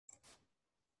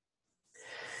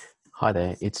Hi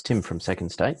there, it's Tim from Second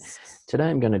State. Today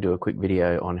I'm going to do a quick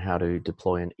video on how to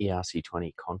deploy an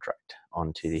ERC-20 contract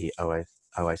onto the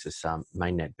Oasis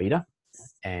mainnet beta.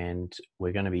 And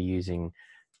we're going to be using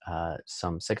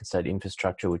some Second State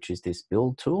infrastructure, which is this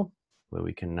build tool where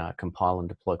we can compile and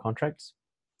deploy contracts.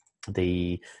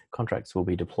 The contracts will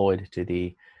be deployed to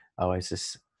the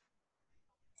Oasis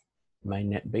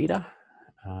mainnet beta,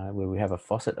 where we have a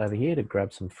faucet over here to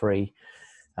grab some free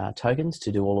tokens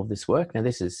to do all of this work. Now,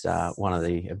 this is one of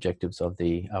the objectives of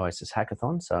the Oasis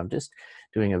Hackathon. So I'm just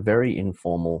doing a very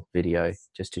informal video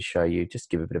just to show you,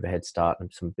 just give a bit of a head start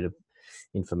and some bit of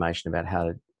information about how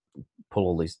to pull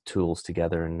all these tools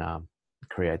together and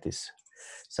create this.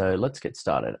 So let's get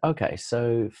started. Okay,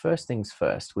 so first things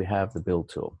first, we have the build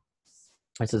tool.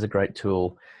 This is a great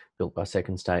tool built by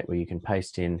Second State where you can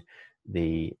paste in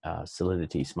the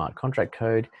Solidity smart contract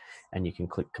code and you can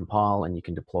click compile and you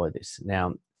can deploy this. Now,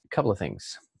 a couple of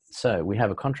things. So we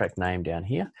have a contract name down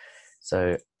here.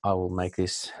 So I will make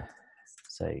this,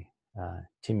 say,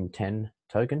 Tim10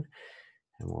 token,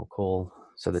 and we'll call,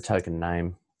 so the token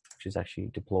name, which is actually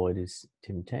deployed, is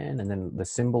Tim10, and then the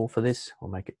symbol for this, we'll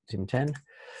make it Tim10.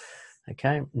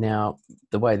 Okay, now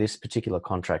the way this particular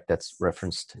contract that's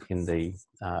referenced in the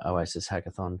Oasis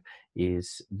Hackathon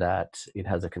is that it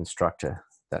has a constructor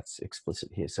that's explicit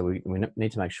here. So we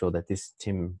need to make sure that this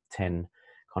Tim10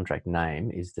 contract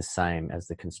name is the same as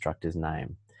the constructor's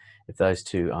name. If those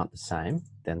two aren't the same,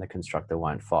 then the constructor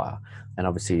won't fire. And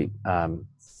obviously,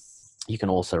 you can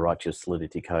also write your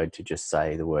Solidity code to just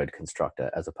say the word constructor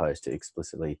as opposed to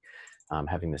explicitly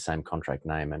having the same contract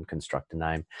name and constructor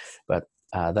name. But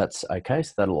that's okay,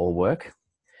 so that'll all work.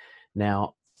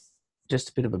 Now, just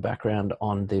a bit of a background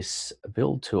on this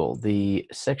build tool. The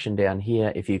section down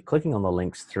here, if you're clicking on the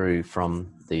links through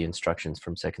from the instructions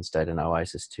from Second State and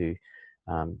Oasis to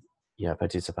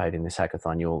participate in this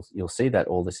hackathon, you'll see that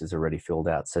all this is already filled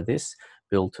out. So this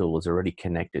build tool is already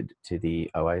connected to the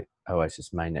Oasis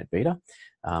mainnet beta.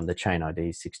 The chain ID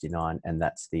is 69, and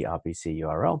that's the RPC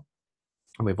URL.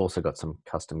 And we've also got some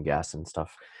custom gas and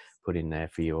stuff put in there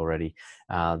for you already.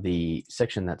 The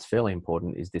section that's fairly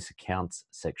important is this accounts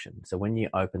section. So when you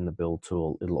open the build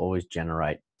tool, it'll always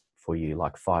generate for you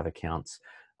like 5 accounts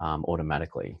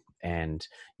automatically, and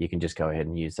you can just go ahead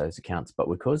and use those accounts. But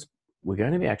because we're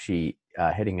going to be actually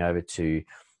heading over to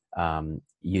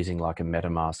using like a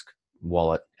metamask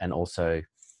wallet and also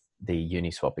the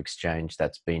Uniswap exchange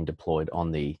that's been deployed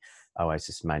on the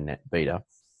Oasis mainnet beta.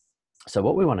 So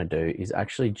what we want to do is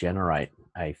actually generate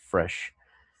a fresh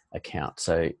account.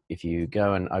 So if you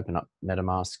go and open up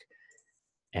MetaMask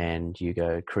and you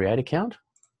go create account,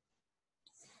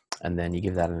 and then you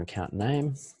give that an account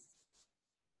name.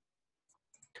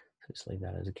 Just leave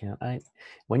that as account 8.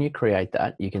 When you create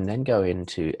that, you can then go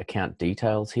into account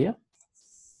details here,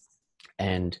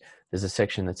 and there's a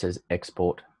section that says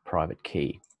export private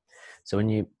key. So when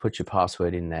you put your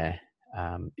password in there,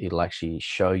 it'll actually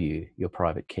show you your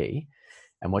private key.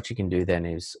 And what you can do then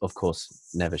is, of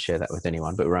course, never share that with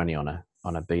anyone, but we're only on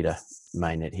a beta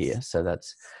mainnet here. So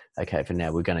that's okay for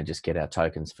now. We're going to just get our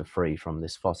tokens for free from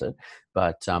this faucet.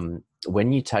 But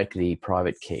when you take the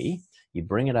private key, you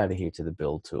bring it over here to the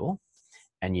build tool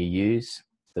and you use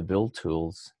the build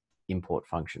tool's import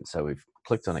function. So we've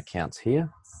clicked on accounts here.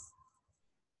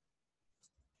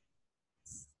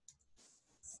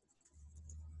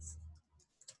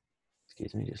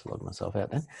 Excuse me, just log myself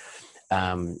out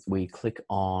then. We click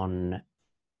on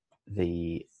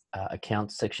the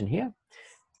accounts section here,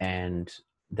 and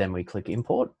then we click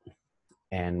import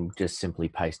and just simply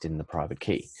paste in the private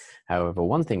key. However,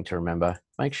 one thing to remember,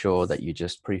 make sure that you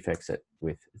just prefix it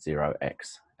with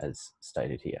 0x as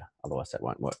stated here, otherwise that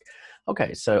won't work.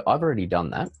 Okay, so I've already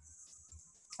done that.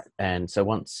 And so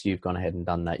once you've gone ahead and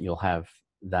done that, you'll have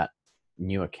that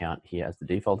new account here as the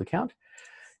default account,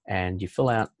 and you fill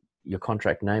out your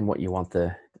contract name, what you want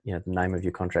the name of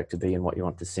your contract to be and what you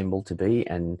want the symbol to be,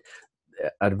 and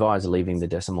advise leaving the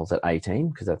decimals at 18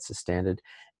 because that's the standard,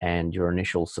 and your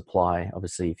initial supply.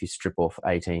 Obviously, if you strip off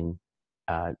 18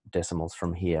 decimals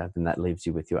from here, then that leaves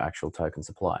you with your actual token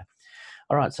supply.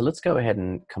 All right, so let's go ahead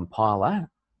and compile that.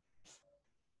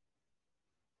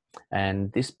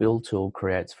 And this build tool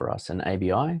creates for us an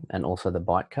ABI and also the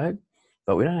bytecode,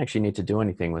 but we don't actually need to do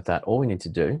anything with that. All we need to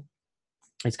do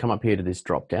is come up here to this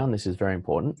drop down. This is very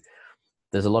important.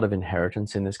 There's a lot of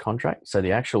inheritance in this contract. So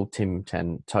the actual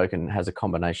Tim10 token has a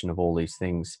combination of all these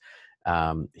things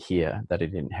here that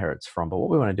it inherits from. But what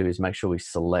we want to do is make sure we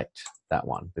select that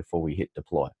one before we hit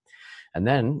deploy. And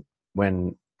then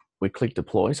when we click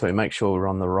deploy, so we make sure we're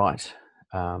on the right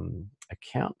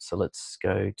account. So let's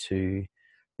go to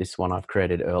this one I've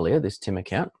created earlier, this Tim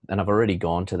account. And I've already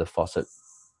gone to the faucet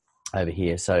over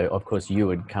here. So of course you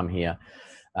would come here,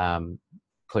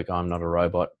 click I'm not a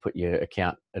robot, put your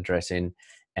account address in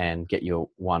and get your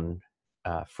one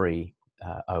free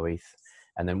OETH.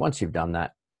 And then once you've done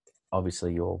that,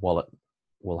 obviously your wallet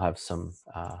will have some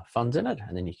funds in it,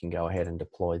 and then you can go ahead and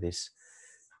deploy this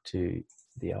to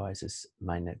the Oasis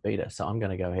mainnet beta. So I'm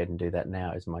going to go ahead and do that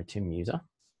now as my Tim user.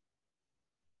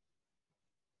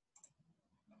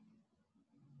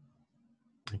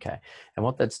 Okay, and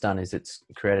what that's done is it's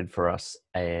created for us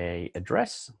a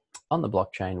address on the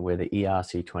blockchain where the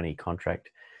ERC-20 contract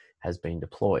has been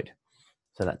deployed.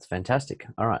 So that's fantastic.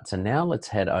 All right, so now let's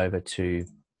head over to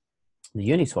the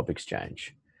Uniswap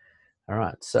exchange. All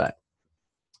right, so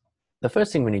the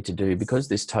first thing we need to do, because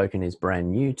this token is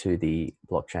brand new to the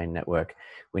blockchain network,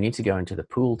 we need to go into the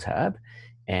pool tab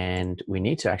and we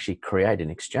need to actually create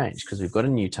an exchange because we've got a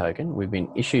new token. We've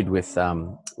been issued with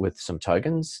some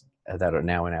tokens that are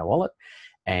now in our wallet,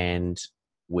 and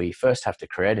we first have to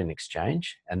create an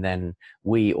exchange, and then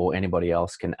we or anybody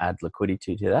else can add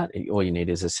liquidity to that. All you need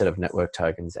is a set of network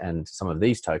tokens and some of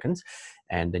these tokens,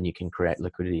 and then you can create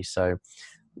liquidity. So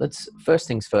first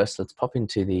things first, let's pop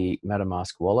into the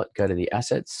MetaMask wallet, go to the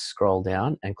assets, scroll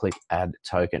down and click add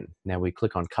token. Now we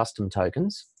click on custom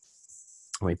tokens,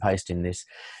 we paste in this,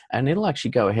 and it'll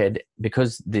actually go ahead,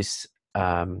 because this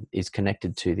is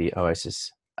connected to the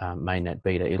Oasis mainnet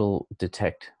beta, it'll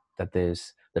detect that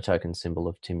there's the token symbol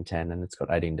of TIM10 and it's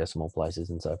got 18 decimal places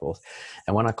and so forth.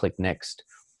 And when I click next,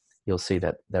 you'll see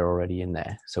that they're already in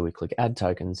there. So we click add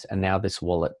tokens, and now this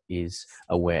wallet is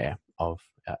aware of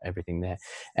everything there.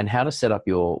 And how to set up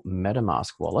your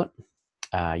MetaMask wallet,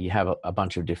 you have a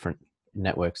bunch of different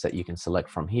networks that you can select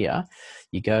from here.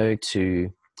 You go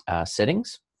to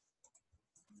settings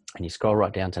and you scroll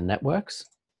right down to networks,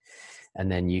 and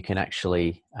then you can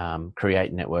actually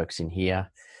create networks in here,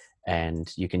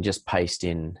 and you can just paste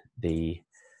in the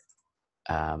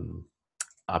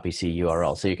RPC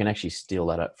URL. So you can actually steal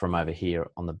that up from over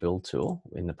here on the build tool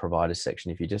in the providers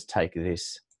section. If you just take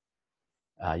this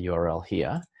URL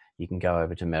here, you can go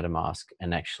over to MetaMask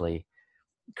and actually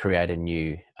create a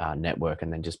new network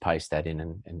and then just paste that in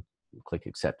and click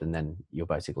accept, and then you're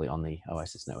basically on the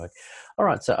Oasis network. All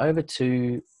right, so over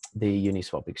to the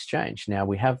Uniswap exchange. Now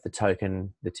we have the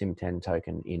token, the TIM10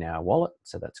 token in our wallet,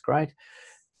 so that's great.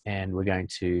 And we're going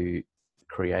to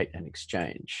create an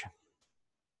exchange.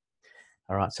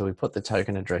 All right, so we put the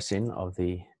token address in of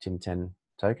the TIM10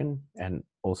 token, and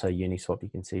also Uniswap, you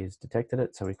can see, has detected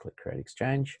it. So we click create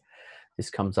exchange. This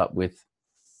comes up with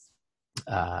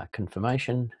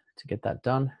confirmation to get that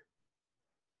done.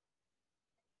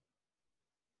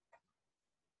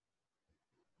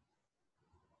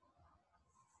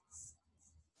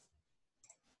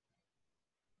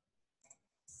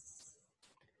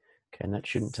 Okay, and that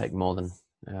shouldn't take more than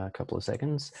a couple of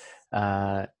seconds.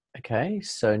 Okay,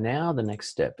 so now the next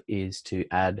step is to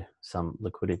add some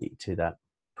liquidity to that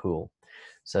pool.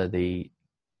 So the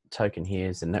token here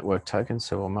is the network token,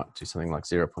 so we might do something like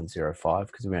 0.05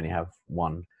 because we only have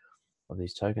one of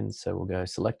these tokens. So we'll go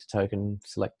select a token,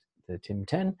 select the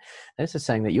TIM10. This is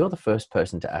saying that you're the first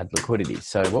person to add liquidity.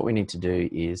 So what we need to do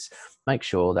is make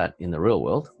sure that in the real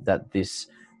world that this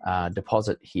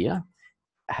deposit here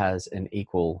has an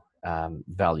equal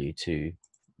value to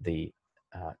the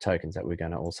tokens that we're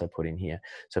going to also put in here.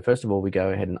 So first of all, we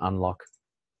go ahead and unlock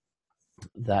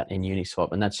that in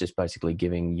Uniswap, and that's just basically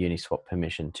giving Uniswap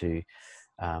permission to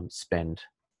spend.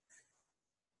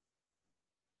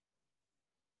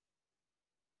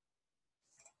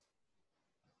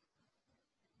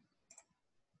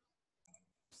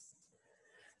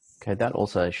 Okay, that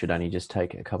also should only just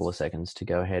take a couple of seconds to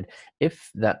go ahead.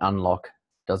 If that unlock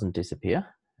doesn't disappear,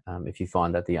 if you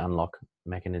find that the unlock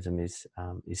mechanism is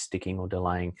sticking or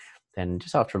delaying, then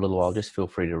just after a little while, just feel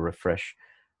free to refresh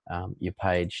your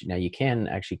page. Now you can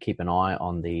actually keep an eye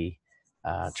on the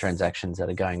transactions that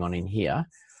are going on in here,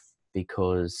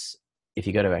 because if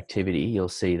you go to activity, you'll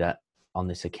see that on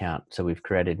this account. So we've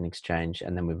created an exchange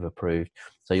and then we've approved.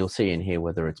 So you'll see in here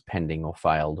whether it's pending or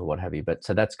failed or what have you. But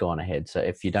so that's gone ahead. So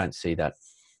if you don't see that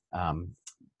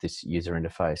this user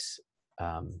interface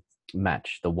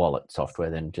match the wallet software,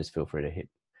 then just feel free to hit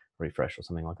refresh or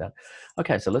something like that.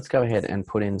 Okay, so let's go ahead and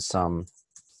put in some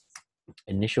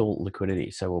initial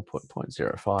liquidity. So we'll put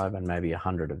 0.05 and maybe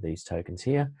 100 of these tokens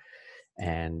here.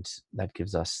 And that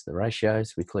gives us the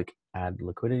ratios. We click add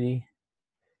liquidity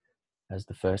as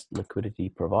the first liquidity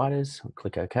providers. We'll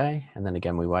click OK. And then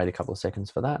again, we wait a couple of seconds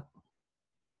for that.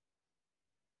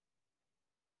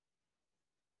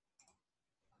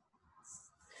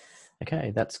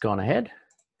 Okay, that's gone ahead.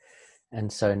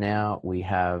 And so now we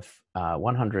have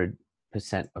 100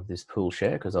 of this pool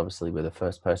share, because obviously we're the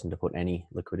first person to put any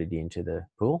liquidity into the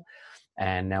pool.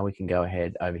 And now we can go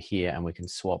ahead over here and we can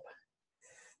swap.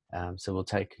 So we'll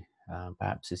take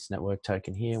perhaps this network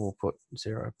token here, we'll put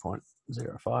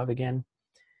 0.05 again,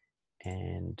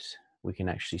 and we can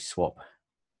actually swap.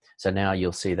 So now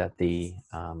you'll see that the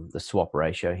swap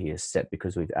ratio here is set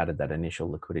because we've added that initial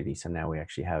liquidity. So now we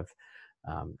actually have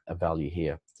a value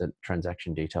here. The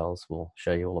transaction details will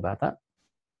show you all about that.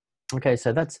 Okay,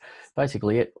 so that's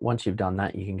basically it. Once you've done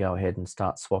that, you can go ahead and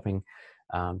start swapping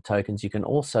tokens. You can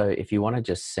also, if you want to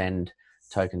just send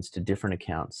tokens to different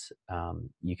accounts,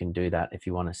 you can do that if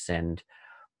you want to send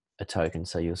a token.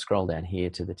 So you'll scroll down here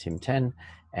to the TIM10,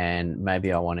 and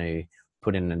maybe I want to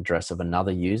put in an address of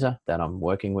another user that I'm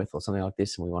working with or something like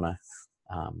this, and we want to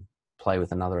play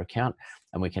with another account,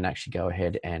 and we can actually go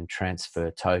ahead and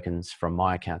transfer tokens from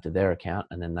my account to their account,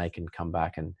 and then they can come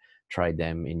back and trade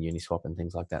them in Uniswap and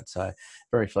things like that. So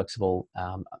very flexible.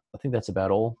 I think that's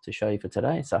about all to show you for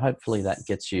today. So hopefully that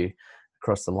gets you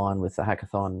across the line with the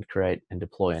hackathon, create and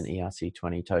deploy an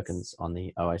ERC-20 tokens on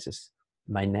the Oasis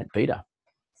mainnet beta.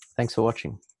 Thanks for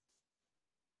watching.